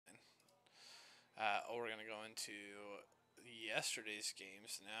We're going to go into yesterday's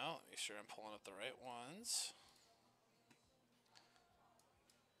games now. Make sure I'm pulling up the right ones.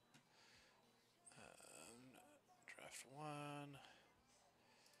 Draft 1.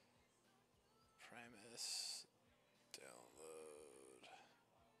 Primus. Download.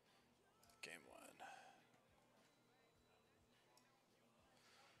 Game 1.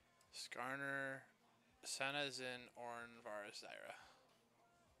 Skarner. Senna's in Orn, Varus, Zyra.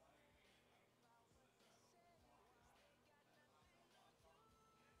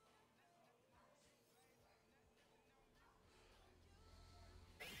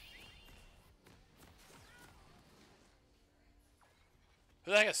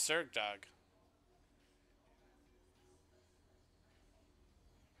 Who the heck is Zerg Dog?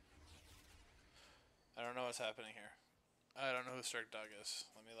 I don't know what's happening here. I don't know who Zerg Dog is.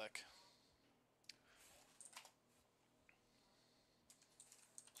 Let me look.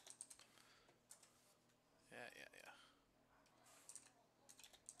 Yeah.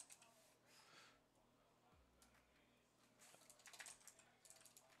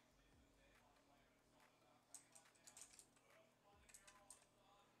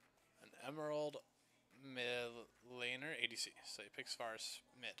 An Emerald mid laner ADC. So he picks Varus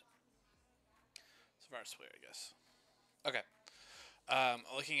mid. It's Varus player, I guess. Okay.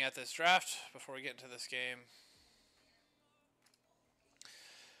 Looking at this draft before we get into this game.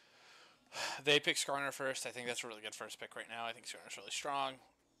 They pick Skarner first. I think that's a really good first pick right now. I think Skarner's really strong.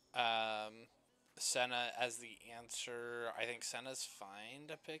 Senna as the answer. I think Senna's fine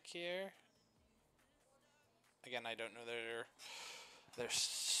to pick here. Again, I don't know their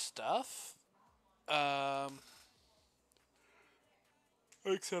stuff. I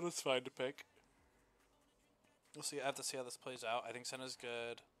think Senna's fine to pick. We'll see. I have to see how this plays out. I think Senna's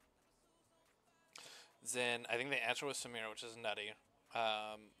good. Then I think the answer was Samira, which is nutty.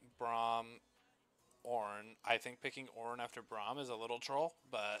 Braum, Ornn. I think picking Ornn after Braum is a little troll,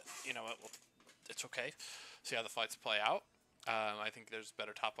 but you know what? It's okay. See how the fights play out. I think there's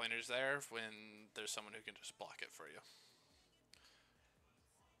better top laners there when there's someone who can just block it for you.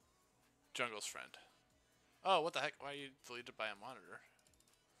 Jungle's friend. Oh, what the heck? Why are you deleted by a monitor?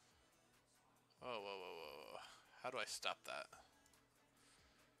 Oh, whoa. How do I stop that?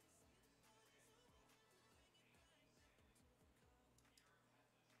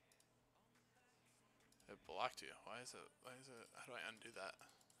 It blocked you. Why is it? How do I undo that?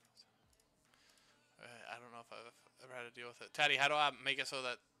 I don't know if I've ever had to deal with it. Taddy, how do I make it so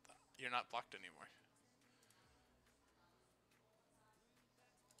that you're not blocked anymore?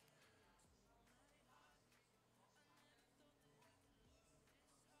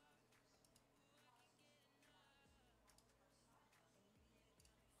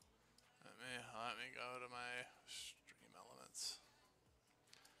 Let me go to my stream elements.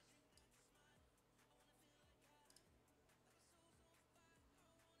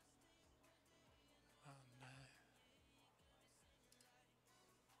 Oh, no.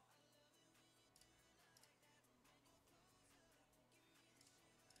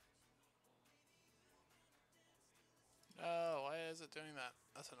 Oh, why is it doing that?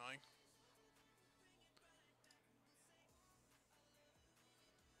 That's annoying.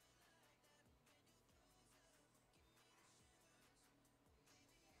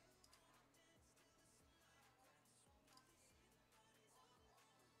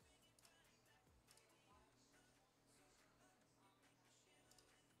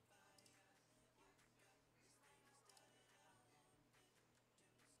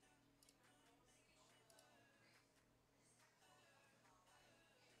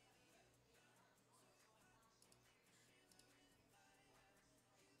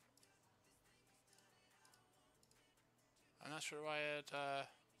 I'm not sure why it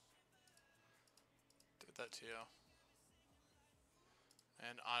did that to you.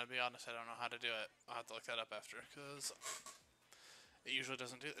 And to be honest, I don't know how to do it. I'll have to look that up after, because it usually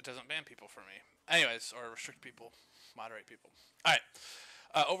doesn't ban people for me. Anyways, or restrict people, moderate people. All right.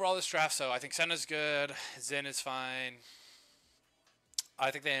 Overall, this draft, so I think Senna's good. Zen is fine.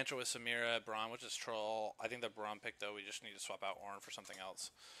 I think the answer was Samira, Braum, which is troll. I think the Braum pick, though, we just need to swap out Ornn for something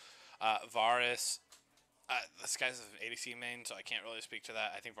else. Varus, this guy's an ADC main, so I can't really speak to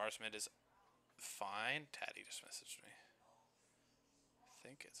that. I think Varus mid is fine. Taddy just messaged me. I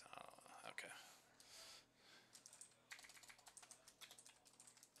think it's okay.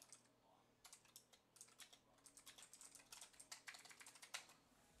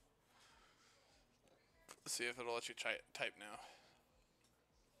 Let's see if it'll let you type now.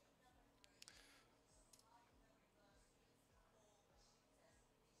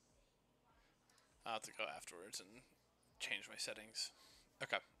 I'll have to go afterwards and change my settings.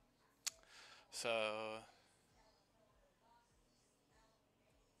 Okay. So oh,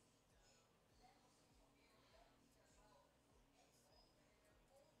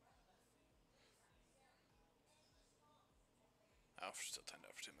 we're still timed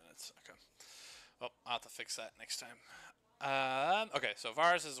out for 2 minutes. Okay. Well, I'll have to fix that next time. Okay, so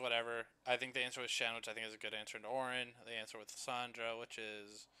Varus is whatever. I think the answer was Shen, which I think is a good answer into Orin. The answer with Sandra, which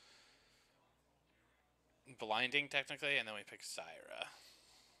is blinding technically, and then we pick Zyra.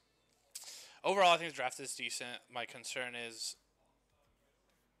 Overall, I think the draft is decent. My concern is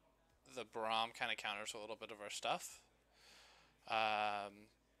the Braum kind of counters a little bit of our stuff. And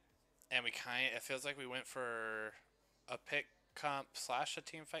it feels like we went for a pick comp slash a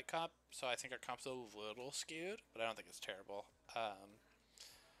team fight comp, so I think our comp's a little skewed, but I don't think it's terrible.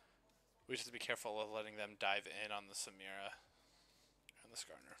 We just have to be careful of letting them dive in on the Samira and the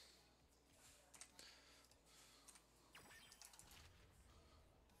Skarner.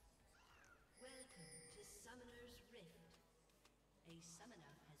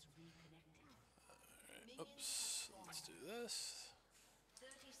 Oops, let's do this.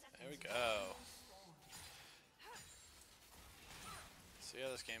 There we go. See how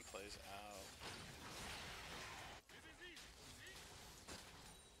this game plays out.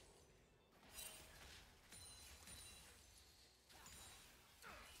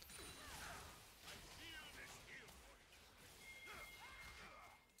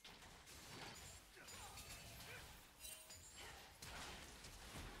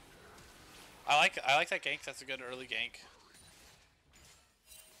 I like that gank. That's a good early gank.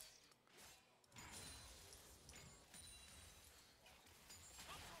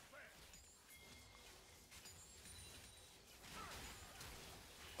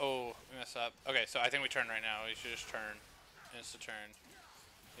 Oh, we messed up. Okay, so I think we turn right now. We should just turn. Insta turn.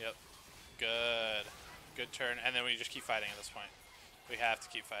 Yep. Good. Good turn. And then we just keep fighting at this point. We have to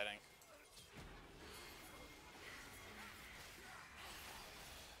keep fighting.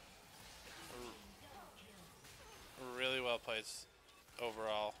 Really well played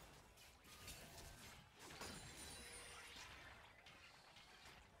overall.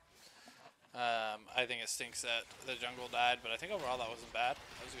 I think it stinks that the jungle died, but I think overall that wasn't bad.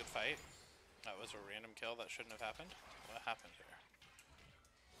 That was a good fight. That was a random kill that shouldn't have happened. What happened here?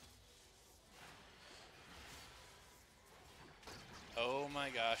 Oh my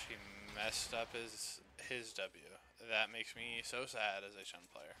gosh, he messed up his W. That makes me so sad as a Shen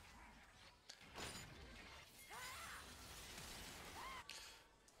player.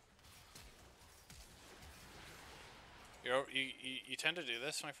 You tend to do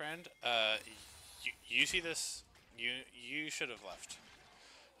this, my friend. You see this. You should have left.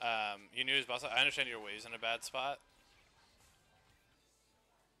 You knew his boss. I understand your ways in a bad spot.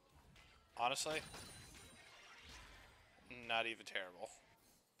 Honestly, not even terrible.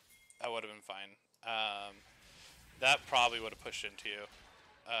 That would have been fine. That probably would have pushed into you.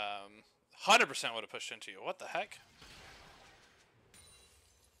 100% would have pushed into you. What the heck?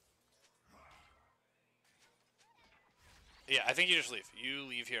 Yeah, I think you just leave. You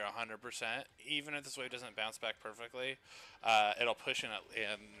leave here 100%. Even if this wave doesn't bounce back perfectly, it'll push in,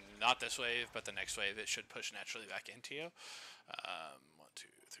 not this wave, but the next wave. It should push naturally back into you. 1, 2,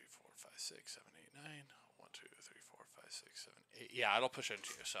 3, 4, 5, 6, 7, 8, 9. 1, 2, 3, 4, 5, 6, 7, 8. Yeah, it'll push into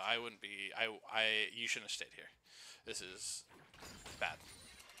you. So I wouldn't be. You shouldn't have stayed here. This is bad.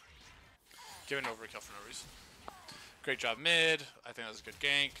 Giving overkill for no reason. Great job mid. I think that was a good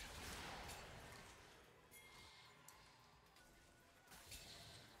gank.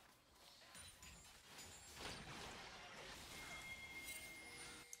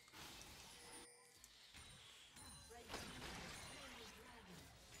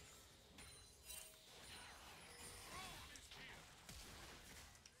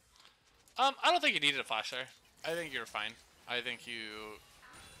 I don't think you needed a flash there. I think you're fine. I think you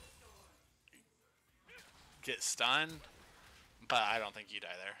get stunned, but I don't think you die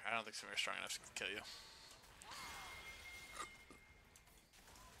there. I don't think Samir's strong enough to kill you.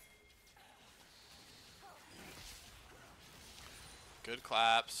 Good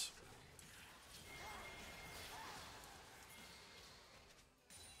claps.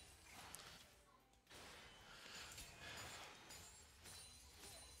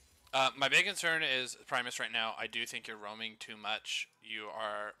 My big concern is Primus right now. I do think you're roaming too much.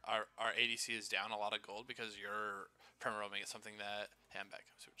 Our ADC is down a lot of gold because you're perma roaming. It's something that I'm back.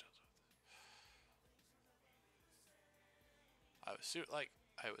 I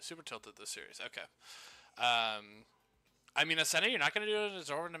was super tilted this series. Okay. I mean, Ascendant, you're not going to do an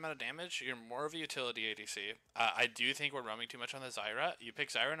exorbitant amount of damage. You're more of a utility ADC. I do think we're roaming too much on the Zyra. You pick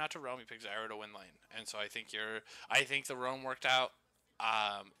Zyra not to roam. You pick Zyra to win lane, and so I think the roam worked out.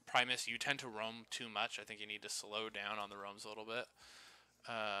 Primus, you tend to roam too much. I think you need to slow down on the roams a little bit.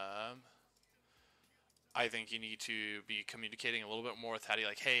 I think you need to be communicating a little bit more with Hattie,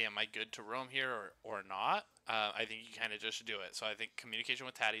 like, hey, am I good to roam here or not? I think you kind of just do it. So I think communication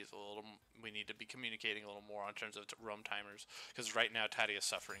with Hattie is a little. We need to be communicating a little more in terms of roam timers, because right now Hattie is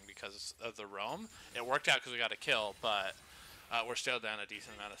suffering because of the roam. It worked out because we got a kill, but we're still down a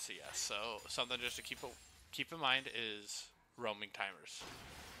decent amount of CS. So something just to keep in mind is roaming timers.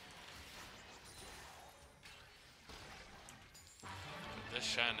 This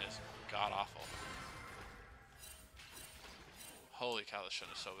Shen is god awful. Holy cow, this Shen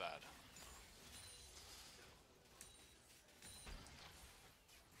is so bad.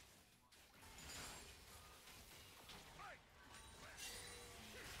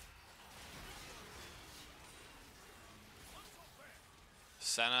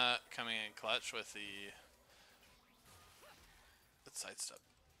 Senna coming in clutch with the sidestep.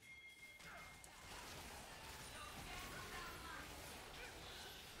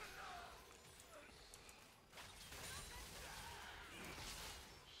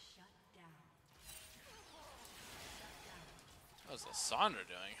 What was Lysandra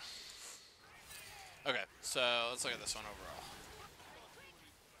doing? Okay, so let's look at this one overall.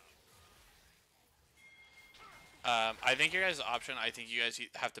 I think your guys' option, I think you guys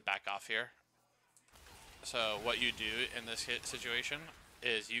have to back off here. So what you do in this situation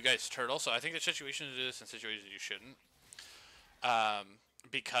is you guys turtle. So I think there's situations to do this and situations you shouldn't.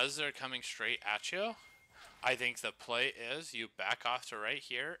 Because they're coming straight at you, I think the play is you back off to right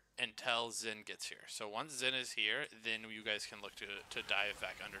here until Xin gets here. So once Xin is here, then you guys can look to dive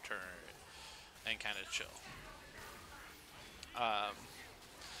back under turn and kind of chill.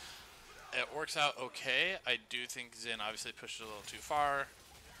 It works out okay. I do think Xin obviously pushed it a little too far,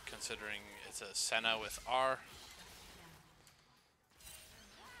 considering it's a Senna with R.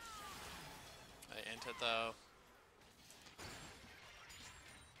 I int it though.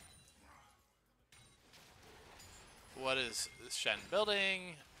 What is Shen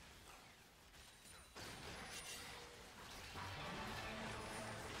building?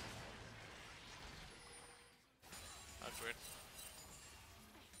 That's weird.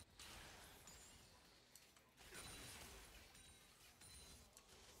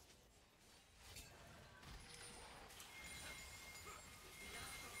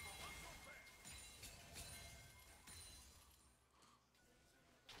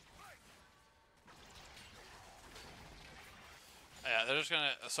 Yeah, they're just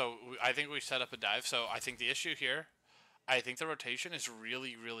gonna. So I think we set up a dive. So I think the issue here, I think the rotation is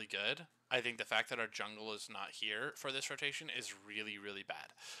really, really good. I think the fact that our jungle is not here for this rotation is really, really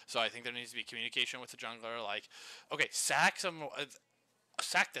bad. So I think there needs to be communication with the jungler. Like, okay, sack this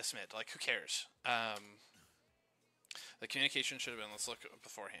mid. Like, who cares? The communication should have been. Let's look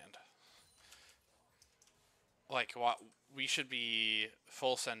beforehand. Like, what we should be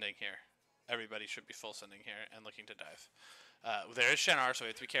full sending here. Everybody should be full sending here and looking to dive. There is Shen R, so we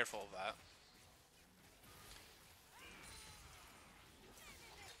have to be careful of that.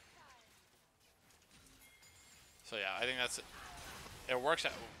 So yeah, I think that's it. It works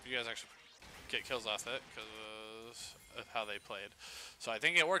out. You guys actually get kills off it because of how they played. So I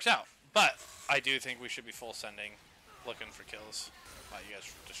think it works out. But I do think we should be full sending, looking for kills. You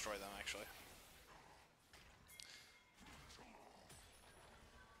guys destroy them, actually.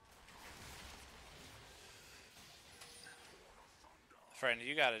 Friend,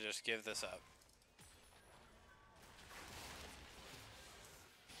 you gotta just give this up.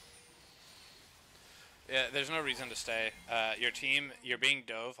 Yeah, there's no reason to stay. Your team, you're being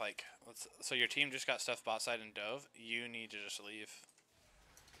dove. Like, so your team just got stuff bot side and dove. You need to just leave.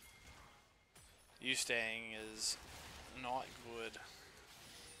 You staying is not good.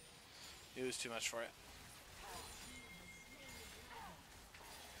 You lose too much for it.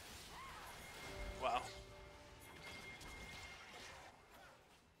 Wow.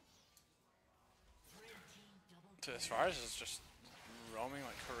 As far as it's just roaming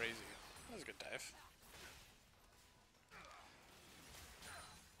like crazy. That was a good dive.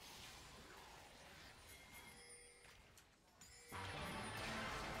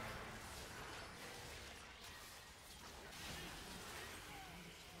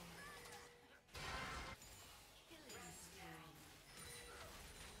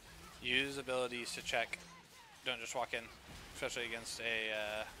 Use abilities to check. Don't just walk in, especially against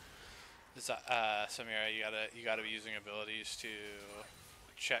a Samira. You gotta be using abilities to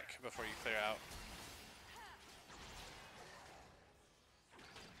check before you clear out.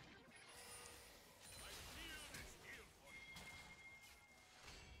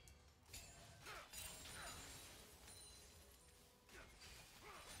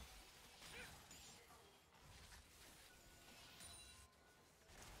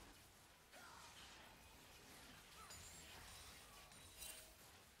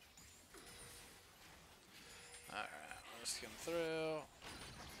 gonna skim through.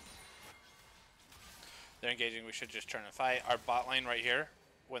 They're engaging. We should just turn and fight. Our bot lane right here,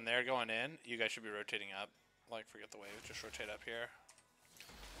 when they're going in, you guys should be rotating up. Like, forget the wave. Just rotate up here.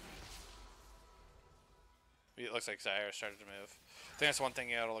 It looks like Zyra started to move. I think that's one thing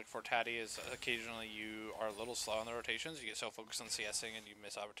you gotta look for, Taddy, is occasionally you are a little slow on the rotations. You get so focused on CSing and you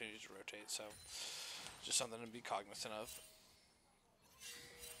miss opportunities to rotate. So, just something to be cognizant of.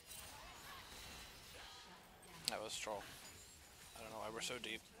 That was troll. I don't know why we're so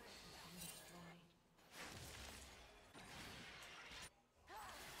deep.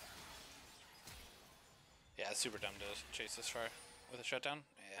 Yeah, it's super dumb to chase this far with a shutdown.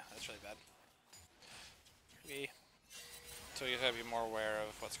 Yeah, that's really bad. Okay. So you have to be more aware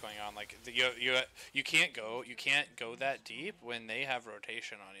of what's going on. Like you can't go that deep when they have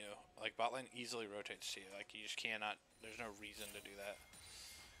rotation on you. Like bot lane easily rotates to you. Like you just cannot. There's no reason to do that.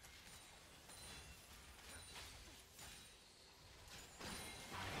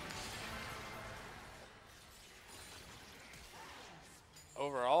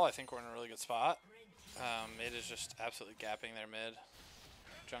 Overall, I think we're in a really good spot. Mid is just absolutely gapping their mid.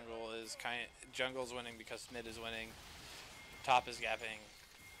 Jungle's winning because mid is winning. Top is gapping.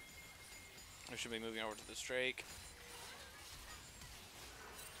 We should be moving over to this Drake.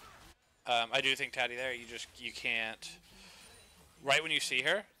 I do think Taddy there, you can't. Right when you see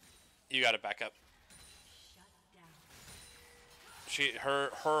her, you gotta back up.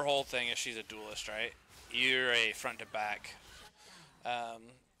 Her whole thing is she's a duelist, right? You're a front to back.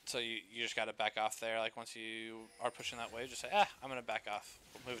 So you just gotta back off there. Like once you are pushing that wave, just say, I'm gonna back off.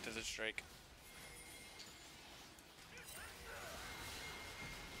 We'll move it to this Drake.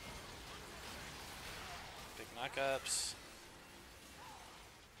 Big knockups.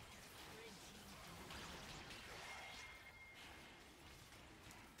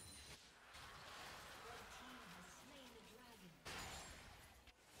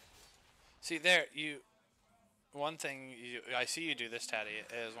 See there, one thing I see you do this, Taddy,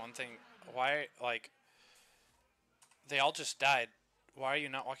 is one thing. Why, like, they all just died. Why are you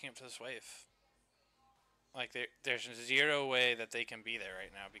not walking up to this wave? Like, there's zero way that they can be there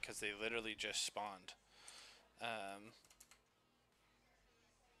right now because they literally just spawned.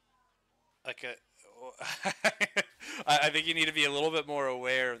 I think you need to be a little bit more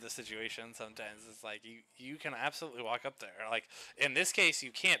aware of the situation sometimes. It's like you can absolutely walk up there. Like in this case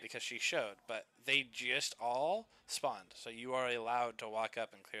you can't because she showed, but they just all spawned. So you are allowed to walk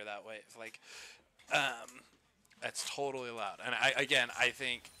up and clear that wave. Like that's totally allowed. And I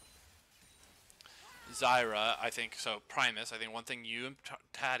think Zyra, Primus, I think one thing you and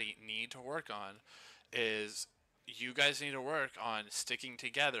Taddy need to work on is you guys need to work on sticking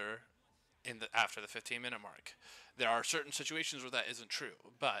together after the 15-minute mark. There are certain situations where that isn't true,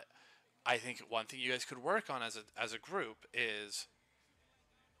 but I think one thing you guys could work on as a group is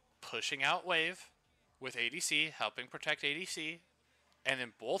pushing out wave with ADC, helping protect ADC, and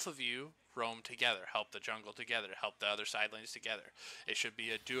then both of you roam together, help the jungle together, help the other side lanes together. It should be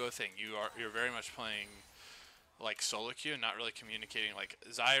a duo thing. You're very much playing like solo queue and not really communicating. Like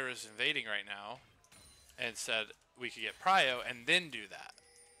Zyra's invading right now, and said we could get prio and then do that.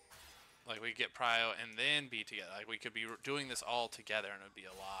 Like we could get prio and then be together. Like we could be doing this all together, and it would be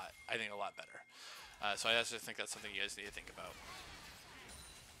a lot better. So I just think that's something you guys need to think about.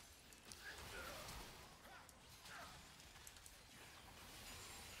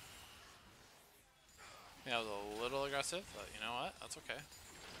 Yeah, I was a little aggressive, but you know what? That's okay.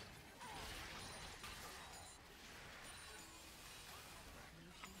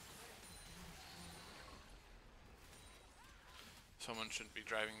 Someone shouldn't be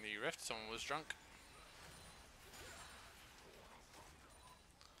driving the rift. Someone was drunk.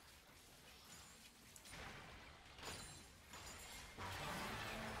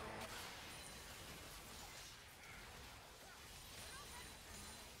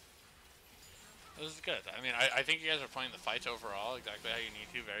 This is good. I mean, I think you guys are playing the fights overall exactly how you need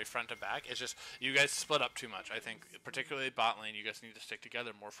to, very front to back. It's just you guys split up too much. I think, particularly bot lane, you guys need to stick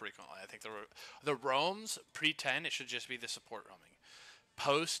together more frequently. I think the roams pre-10, it should just be the support roaming.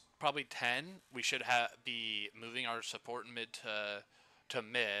 Post probably 10, we should be moving our support mid to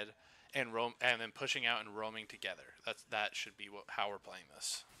mid and then pushing out and roaming together. That should be how we're playing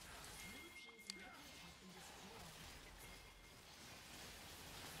this.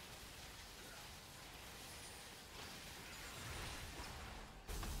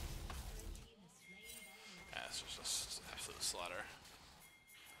 This was just absolute slaughter.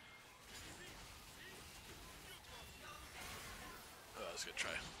 Oh, that was a good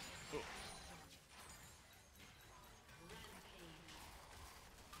try. Ooh.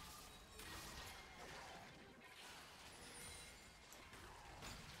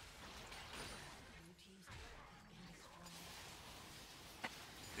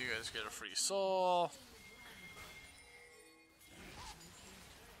 guys get a free soul.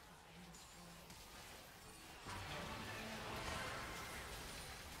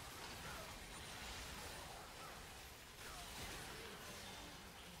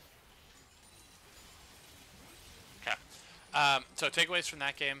 Okay. So takeaways from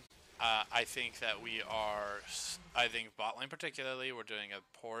that game. I think that I think bot lane particularly, we're doing a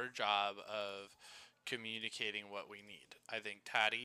poor job of communicating what we need. I think Taddy